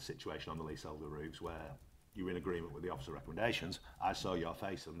updated the situation on the leaseholder roofs, where you were in agreement with the officer recommendations. I saw your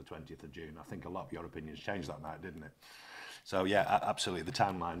face on the 20th of June. I think a lot of your opinions changed that night, didn't it? So yeah, absolutely, the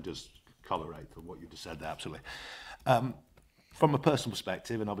timeline does correlate from what you just said there, absolutely. From a personal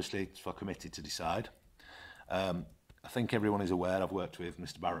perspective, and obviously it's for committee to decide, I think everyone is aware I've worked with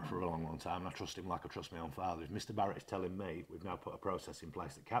Mr Barrett for a long, long time, and I trust him like I trust my own father. If Mr Barrett is telling me we've now put a process in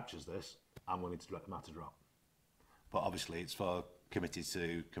place that captures this, I'm willing to let the matter drop. But obviously it's for committee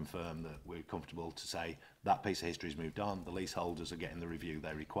to confirm that we're comfortable to say that piece of history has moved on, the leaseholders are getting the review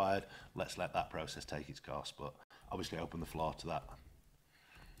they required, let's let that process take its course. But obviously open the floor to that.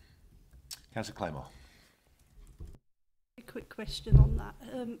 Councillor Claymore. A quick question on that.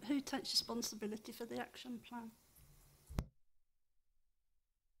 Who takes responsibility for the action plan?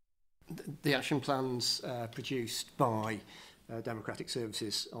 The action plan's produced by Democratic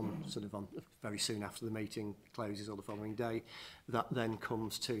Services on very soon after the meeting closes or the following day. That then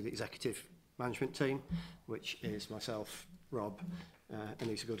comes to the executive management team, which is myself, Rob,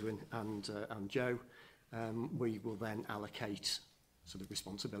 Anita Goodwin and Joe. We will then allocate sort of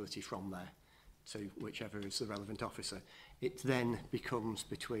responsibility from there to whichever is the relevant officer. It then becomes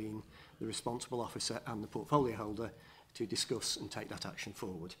between the responsible officer and the portfolio holder to discuss and take that action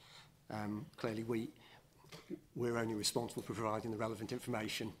forward. Clearly we're only responsible for providing the relevant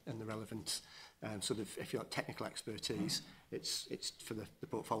information and the relevant sort of, if you like, technical expertise. It's for the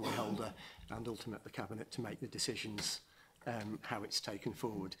portfolio holder and ultimately the cabinet to make the decisions how it's taken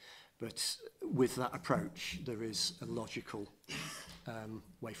forward. But with that approach, there is a logical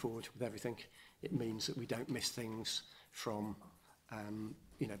way forward with everything. It means that we don't miss things from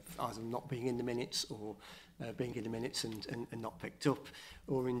you know, either not being in the minutes or being in the minutes and not picked up,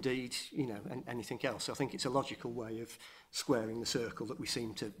 or indeed, you know, anything else. So I think it's a logical way of squaring the circle that we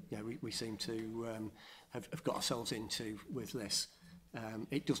seem to, you know, we seem to have got ourselves into with this.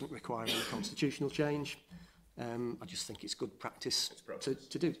 It doesn't require any constitutional change. I just think it's good practice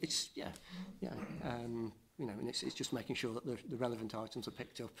to do. It's you know, and it's just making sure that the relevant items are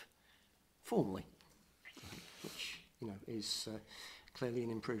picked up formally, which, you know, is clearly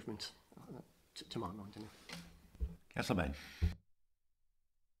an improvement to my mind. Anyway. Councillor Bain.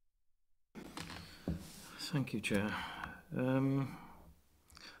 Thank you, Chair.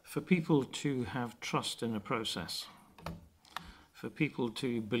 For people to have trust in a process, for people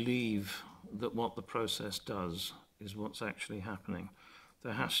to believe that what the process does is what's actually happening.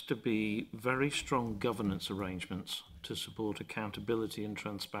 There has to be very strong governance arrangements to support accountability and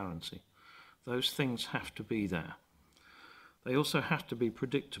transparency. Those things have to be there. They also have to be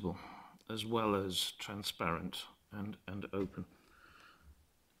predictable as well as transparent and open.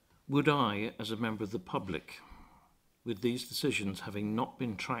 Would I, as a member of the public, with these decisions having not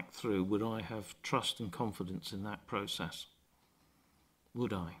been tracked through, would I have trust and confidence in that process?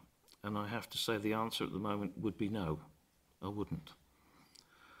 Would I? And I have to say the answer at the moment would be no, I wouldn't.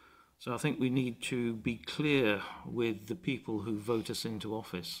 So I think we need to be clear with the people who vote us into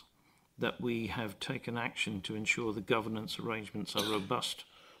office that we have taken action to ensure the governance arrangements are robust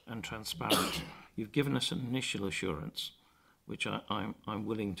and transparent. You've given us an initial assurance, which I'm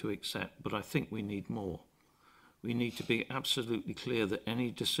willing to accept, but I think we need more. We need to be absolutely clear that any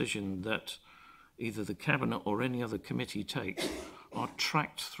decision that either the Cabinet or any other committee takes are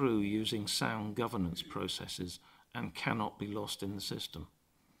tracked through using sound governance processes and cannot be lost in the system.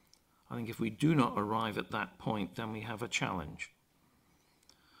 I think if we do not arrive at that point, then we have a challenge.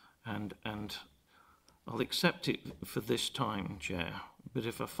 And I'll accept it for this time, Chair, but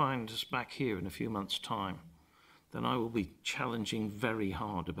if I find us back here in a few months' time, then I will be challenging very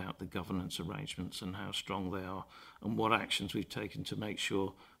hard about the governance arrangements and how strong they are and what actions we've taken to make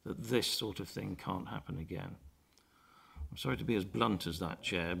sure that this sort of thing can't happen again. I'm sorry to be as blunt as that,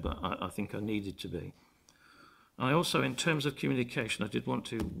 Chair, but I think I needed to be. I also, in terms of communication, I did want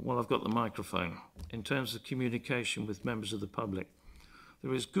to, while I've got the microphone, in terms of communication with members of the public,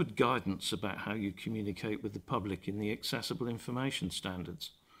 there is good guidance about how you communicate with the public in the accessible information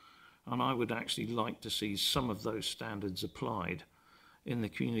standards. And I would actually like to see some of those standards applied in the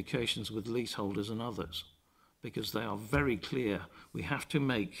communications with leaseholders and others, because they are very clear. We have to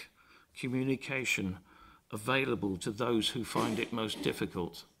make communication available to those who find it most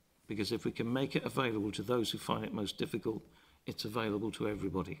difficult, because if we can make it available to those who find it most difficult, it's available to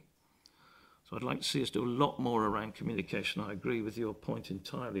everybody. So I'd like to see us do a lot more around communication. I agree with your point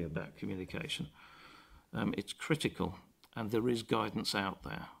entirely about communication. It's critical, and there is guidance out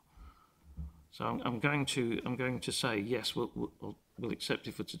there. So I'm going to say yes, we'll accept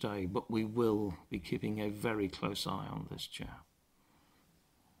it for today, but we will be keeping a very close eye on this, Chair.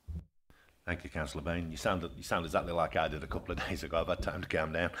 Thank you, Councillor Bain. You sound exactly like I did a couple of days ago. I've had time to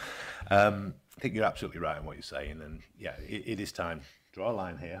calm down. I think you're absolutely right in what you're saying, and yeah, it is time. Draw a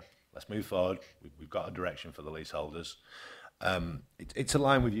line here. Let's move forward. We've got a direction for the leaseholders. It's a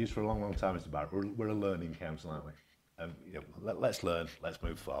line we've used for a long, long time, Mr. Barrett. We're a learning council, aren't we? Let's learn, let's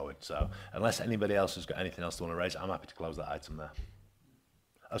move forward. So unless anybody else has got anything else to want to raise, I'm happy to close that item there.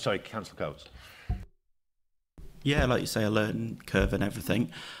 Oh, sorry, Councillor Coates. Yeah, like you say, a learning curve and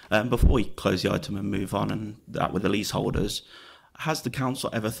everything. Before we close the item and move on, and that with the leaseholders, has the council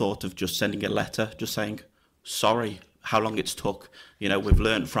ever thought of just sending a letter, just saying, sorry, how long it's took, we've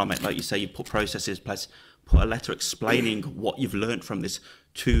learned from it, like you say, you put processes in place, put a letter explaining what you've learned from this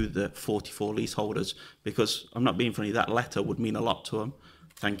to the 44 leaseholders, because I'm not being funny, that letter would mean a lot to them.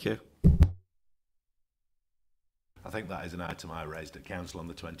 Thank you. I think that is an item I raised at council on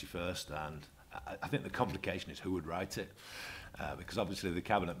the 21st, and I think the complication is who would write it, because obviously the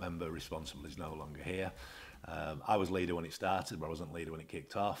cabinet member responsible is no longer here. I was leader when it started, but I wasn't leader when it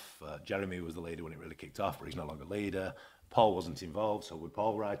kicked off. Jeremy was the leader when it really kicked off, but he's no longer leader. Paul wasn't involved, so would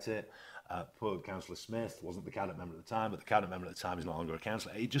Paul write it? Poor Councillor Smith wasn't the cabinet member at the time, but the cabinet member at the time is no longer a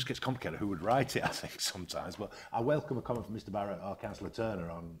councillor. It just gets complicated who would write it, I think, sometimes. But I welcome a comment from Mr. Barrett or Councillor Turner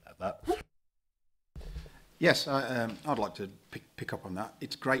on that. Yes, I'd like to pick up on that.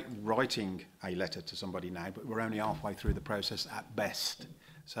 It's great writing a letter to somebody now, but we're only halfway through the process at best.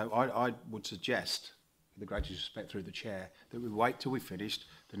 So I would suggest, with the greatest respect through the chair, that we wait till we've finished.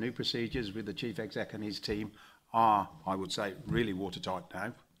 The new procedures with the chief exec and his team are, I would say, really watertight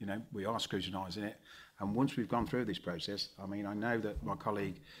now. We are scrutinising it. And once we've gone through this process, I know that my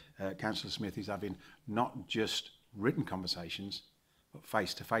colleague, Councillor Smith, is having not just written conversations, but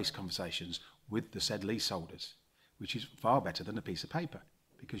face-to-face conversations with the said leaseholders, which is far better than a piece of paper,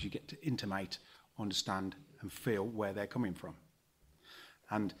 because you get to intimate, understand and feel where they're coming from.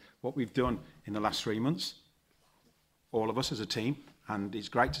 And what we've done in the last 3 months, all of us as a team, and it's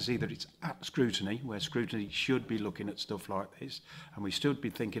great to see that it's at scrutiny, where scrutiny should be looking at stuff like this, and we should be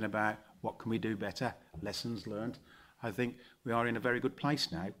thinking about what can we do better, lessons learned. I think we are in a very good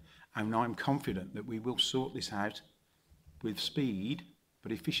place now, and I'm confident that we will sort this out with speed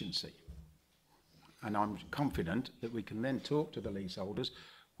but efficiency. And I'm confident that we can then talk to the leaseholders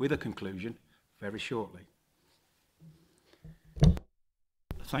with a conclusion very shortly.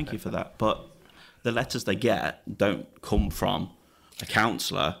 Thank you for that. But the letters they get don't come from a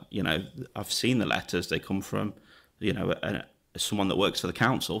councillor. I've seen the letters. They come from you know, someone that works for the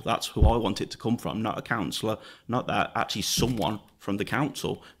council. That's who I want it to come from, not a councillor, not that, actually someone from the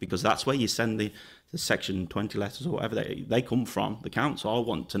council, because that's where you send the Section 20 letters or whatever they come from, the council. I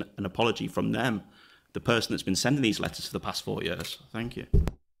want an apology from them, the person that's been sending these letters for the past 4 years. Thank you.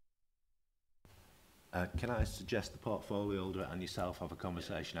 Can I suggest the portfolio holder and yourself have a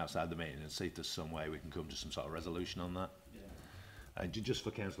conversation outside the meeting and see if there's some way we can come to some sort of resolution on that? Yeah. Just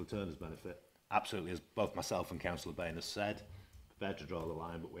for Councillor Turner's benefit, absolutely, as both myself and Councillor Bain has said, prepared to draw the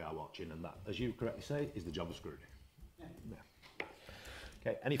line, but we are watching, and that, as you correctly say, is the job of scrutiny. Yeah. Yeah.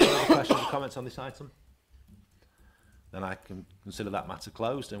 Okay, any further questions or comments on this item? Then I can consider that matter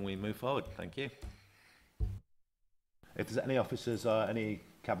closed and we move forward. Thank you. If there's any officers or any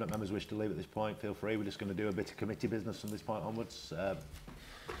cabinet members wish to leave at this point, feel free. We're just going to do a bit of committee business from this point onwards.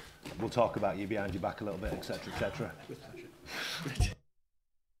 We'll talk about you behind your back a little bit, etc., etc.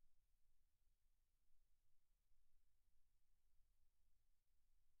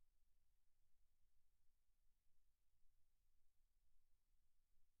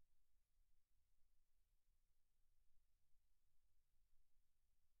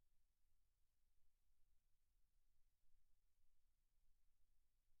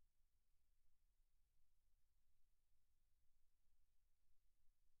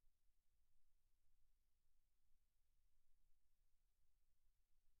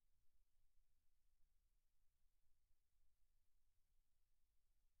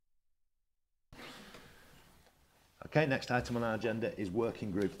 Okay, next item on our agenda is working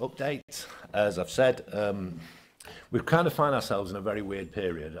group update. As I've said, we've kind of find ourselves in a very weird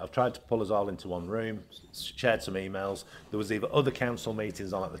period. I've tried to pull us all into one room, shared some emails. There was either other council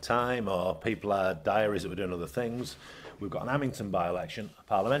meetings on at the time, or people had diaries that were doing other things. We've got an Amington by-election, a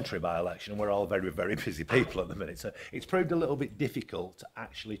parliamentary by-election, and we're all very, very busy people at the minute. So it's proved a little bit difficult to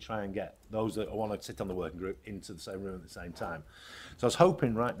actually try and get those that want to sit on the working group into the same room at the same time. So I was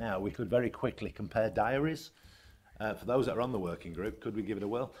hoping right now we could very quickly compare diaries. For those that are on the working group, could we give it a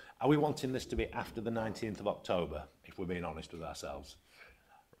whirl? Are we wanting this to be after the 19th of October, if we're being honest with ourselves?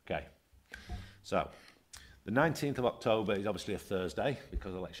 Okay. So, the 19th of October is obviously a Thursday,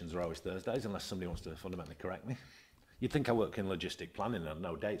 because elections are always Thursdays, unless somebody wants to fundamentally correct me. You'd think I work in logistic planning, and I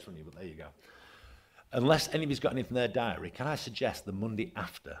know dates from you, but there you go. Unless anybody's got anything in their diary, can I suggest the Monday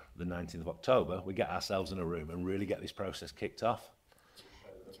after the 19th of October, we get ourselves in a room and really get this process kicked off?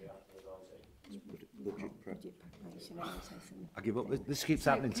 I give up. This keeps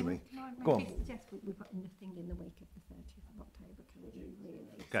happening to me. Go on. We've got nothing in the week of the 30th of October, can we really?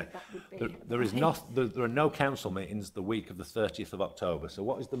 Okay. So there are no council meetings the week of the 30th of October. So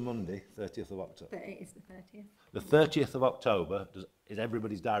what is the Monday, 30th of October? But it is the 30th. The 30th of October is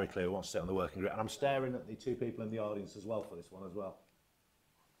everybody's diary clear who wants to sit on the working group? And I'm staring at the two people in the audience as well for this one as well.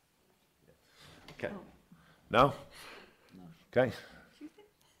 Okay. No? Okay.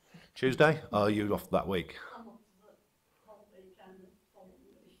 Tuesday? Or are you off that week?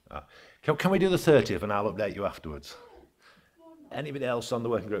 Can we do the 30th and I'll update you afterwards? Anybody else on the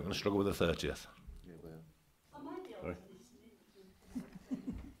working group going to struggle with the 30th? Sorry.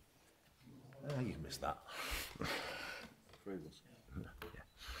 You missed that.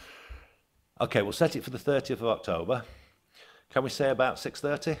 Okay, we'll set it for the 30th of October. Can we say about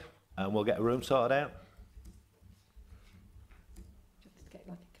 6:30 and we'll get a room sorted out?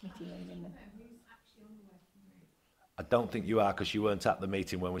 I don't think you are, because you weren't at the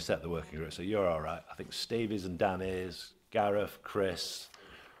meeting when we set the working group, so you're all right. I think Steve is and Dan is, Gareth, Chris,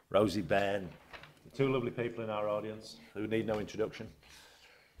 Rosie, Ben, two lovely people in our audience who need no introduction.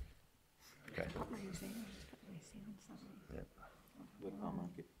 Okay.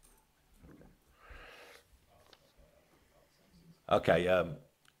 Okay.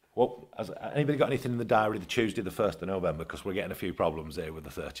 Well, has anybody got anything in the diary the Tuesday the 1st of November? Because we're getting a few problems here with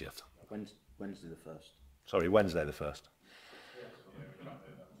the 30th. Wednesday the 1st. Sorry, Wednesday the 1st.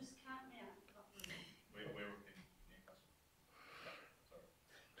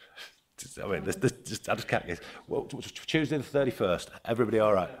 I mean, I just can't get. Well, Tuesday the 31st. Everybody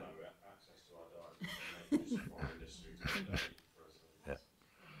all right? Yeah.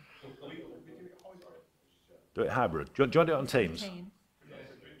 Do it hybrid. Do you want to do it on Teams?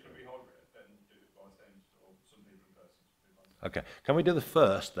 Okay. Can we do the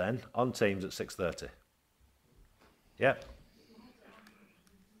 1st then on Teams at 6:30? Yeah.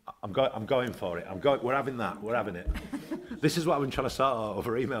 I'm going for it. We're having that. We're having it. This is what I've been trying to sort out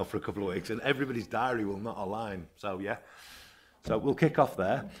over email for a couple of weeks, and everybody's diary will not align. So yeah. So we'll kick off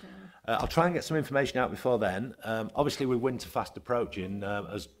there. I'll try and get some information out before then. Obviously, with winter fast approaching,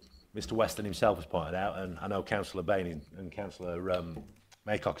 as Mr. Weston himself has pointed out, and I know Councillor Bain and Councillor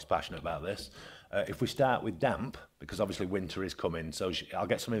Maycock is passionate about this. If we start with damp, because obviously winter is coming, so I'll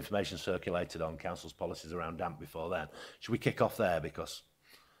get some information circulated on council's policies around damp before then. Should we kick off there, because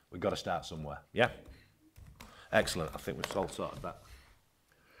we've got to start somewhere? Yeah? Excellent. I think we've all sorted that.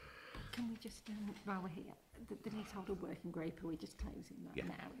 Can we just, while we're here, the leaseholder working group, are we just closing that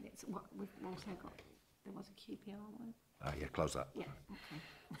now? And it's what we've also got, there was a QPR one. Yeah, close that. Yeah,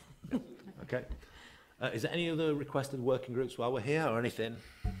 okay. Okay. Is there any other requested working groups while we're here or anything?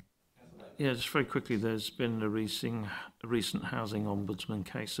 Yeah, just very quickly, there's been a recent housing ombudsman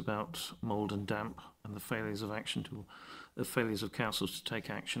case about mould and damp and the failures of councils to take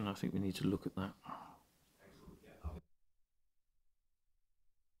action. I think we need to look at that.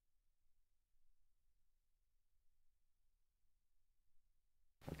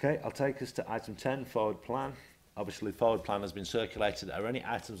 Okay, I'll take us to item 10, forward plan. Obviously, the forward plan has been circulated. Are there any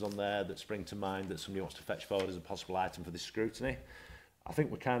items on there that spring to mind that somebody wants to fetch forward as a possible item for this scrutiny? I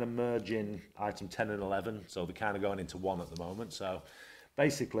think we're kind of merging item 10 and 11, so they're kind of going into one at the moment. So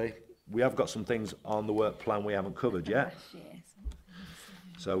basically, we have got some things on the work plan we haven't covered yet.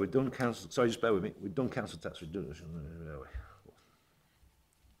 So we've done council, sorry, just bear with me. We've done council tax reduction.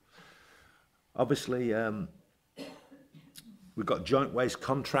 Obviously, we've got joint waste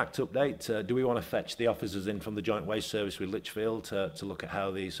contract update. Do we want to fetch the officers in from the joint waste service with Lichfield to look at how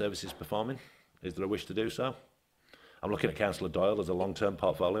the service is performing? Is there a wish to do so? I'm looking at Councillor Doyle as a long-term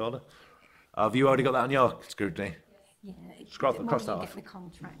portfolio order. Have you already got that on your scrutiny? Yeah, cross that off. The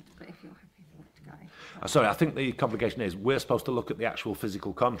contract, but if you're happy for that to go. Sorry, I think the complication is we're supposed to look at the actual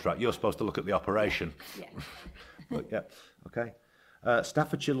physical contract. You're supposed to look at the operation. Yeah. But, yeah, okay.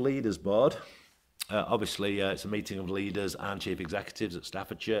 Staffordshire Leaders Board. Obviously, it's a meeting of leaders and chief executives at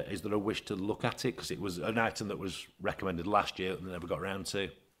Staffordshire. Is there a wish to look at it? Because it was an item that was recommended last year and never got around to.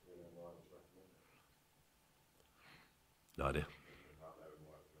 No idea.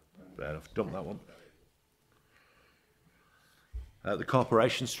 Fair enough. Dump that one. The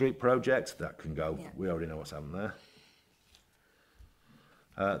Corporation Street project, that can go. Yeah. We already know what's happened there.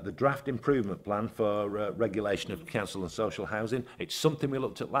 The draft improvement plan for regulation of council and social housing. It's something we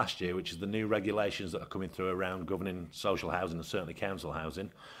looked at last year, which is the new regulations that are coming through around governing social housing and certainly council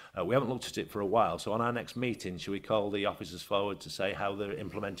housing. We haven't looked at it for a while, so on our next meeting, should we call the officers forward to say how they're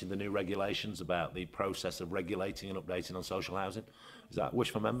implementing the new regulations about the process of regulating and updating on social housing? Is that a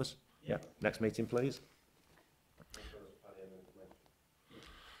wish for members? Yeah. Next meeting, please.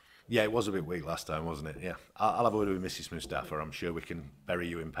 Yeah, it was a bit weak last time, wasn't it? Yeah. I'll have a word with Mrs. Mustafa. I'm sure we can bury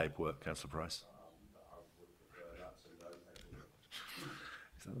you in paperwork, Councillor Price.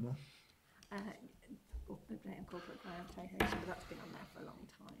 Is that them all? Corporate prioritization, but that's been on there for a long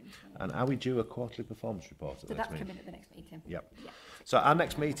time. So. And are we due a quarterly performance report at the next meeting? So that's coming at the next meeting. Yep. Yeah. So our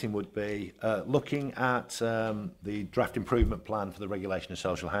next meeting would be looking at the draft improvement plan for the regulation of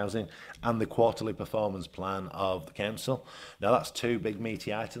social housing and the quarterly performance plan of the council. Now that's two big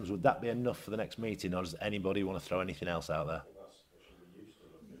meaty items. Would that be enough for the next meeting, or does anybody want to throw anything else out there?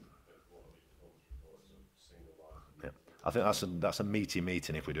 Yeah. I think that's a meaty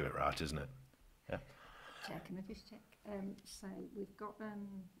meeting if we do it right, isn't it? Yeah. Chair, can I just check? So we've got the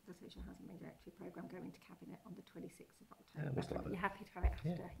Social Housing Regulatory Programme going to Cabinet on the 26th of October. You're happy to have it after?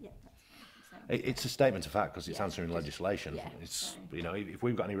 Yeah, that's fine. So, it's a statement of fact because it's answering legislation. Yeah, it's so. You know, if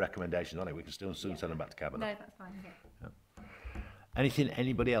we've got any recommendations on it, we can still soon send them back to Cabinet. No, that's fine. Yeah. Anything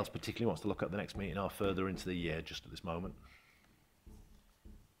anybody else particularly wants to look at the next meeting or further into the year just at this moment?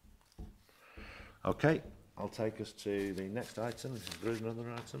 Okay, I'll take us to the next item. There is another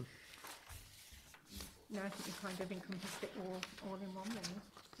item. No, I think we kind of encompassed it all in one then.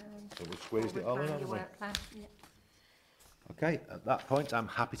 So we've squeezed it all in, haven't we? Yeah. Okay, at that point, I'm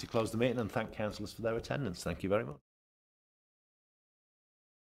happy to close the meeting and thank councillors for their attendance. Thank you very much.